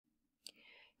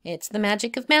It's the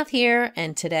magic of math here,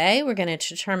 and today we're going to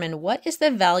determine what is the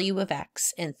value of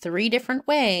x in 3 different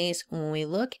ways when we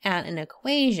look at an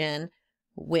equation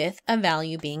with a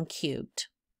value being cubed.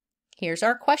 Here's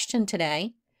our question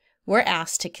today. We're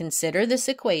asked to consider this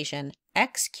equation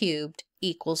x cubed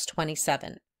equals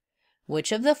 27.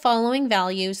 Which of the following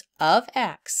values of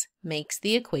x makes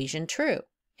the equation true?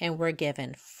 And we're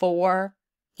given 4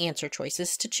 answer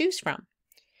choices to choose from.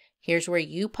 Here's where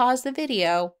you pause the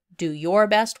video, do your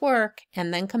best work,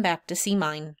 and then come back to see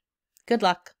mine. Good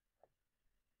luck.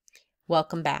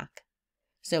 Welcome back.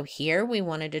 So here we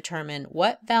want to determine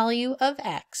what value of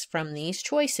x from these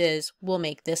choices will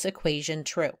make this equation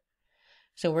true.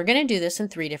 So we're going to do this in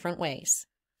 3 different ways.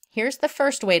 Here's the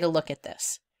first way to look at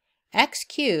this. X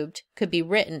cubed could be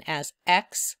written as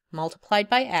x multiplied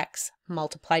by x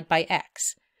multiplied by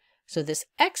x. So this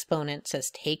exponent says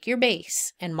take your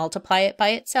base and multiply it by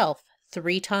itself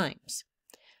 3 times.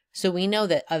 So we know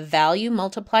that a value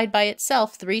multiplied by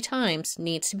itself 3 times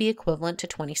needs to be equivalent to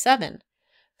 27.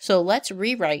 So let's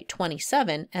rewrite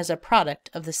 27 as a product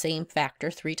of the same factor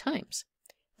 3 times.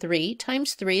 3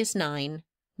 times 3 is 9.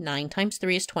 9 times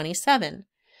 3 is 27.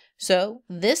 So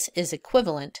this is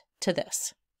equivalent to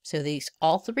this. So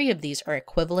all 3 of these are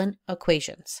equivalent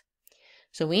equations.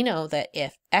 So we know that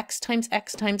if x times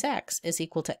x times x is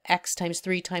equal to x times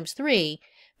 3 times 3,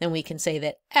 then we can say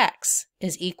that x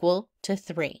is equal to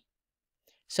 3.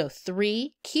 So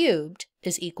 3 cubed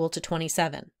is equal to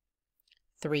 27.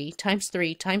 3 times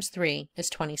 3 times 3 is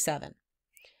 27.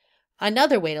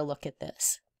 Another way to look at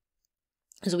this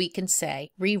is we can say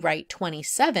rewrite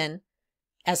 27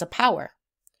 as a power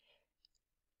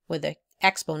with an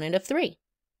exponent of 3.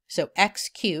 So x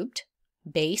cubed,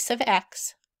 base of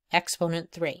x,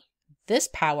 exponent 3. This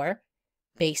power,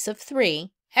 base of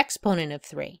 3, exponent of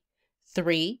 3.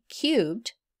 3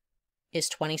 cubed is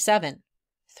 27.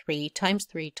 3 times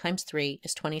 3 times 3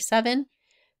 is 27.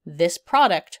 This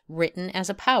product, written as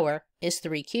a power, is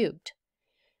 3 cubed.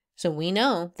 So we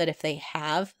know that if they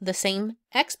have the same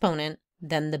exponent,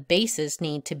 then the bases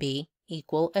need to be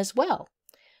equal as well.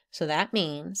 So that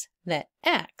means that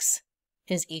x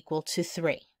is equal to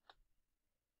 3.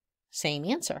 Same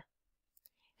answer.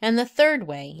 And the third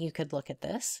way you could look at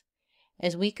this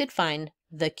is we could find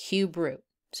the cube root.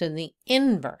 So the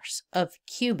inverse of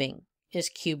cubing is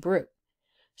cube root.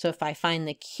 So if I find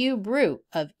the cube root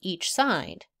of each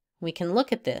side, we can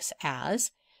look at this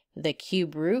as the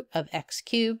cube root of x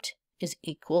cubed is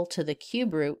equal to the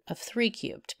cube root of 3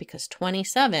 cubed, because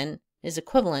 27 is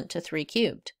equivalent to 3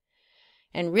 cubed.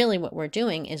 And really what we're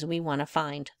doing is we want to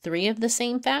find 3 of the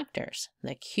same factors.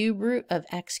 The cube root of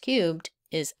x cubed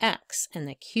is x, and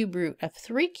the cube root of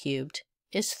 3 cubed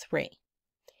is 3.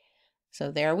 So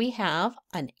there we have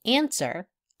an answer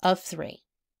of 3.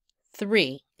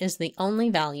 3 is the only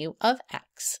value of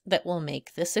x that will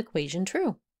make this equation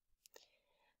true.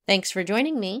 Thanks for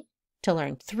joining me to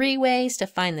learn 3 ways to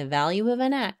find the value of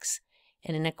an x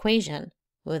in an equation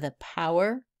with a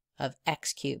power of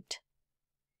x cubed.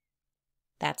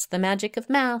 That's the magic of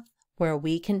math, where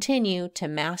we continue to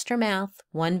master math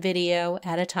 1 video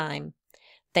at a time.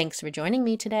 Thanks for joining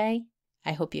me today.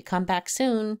 I hope you come back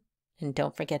soon, and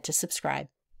don't forget to subscribe.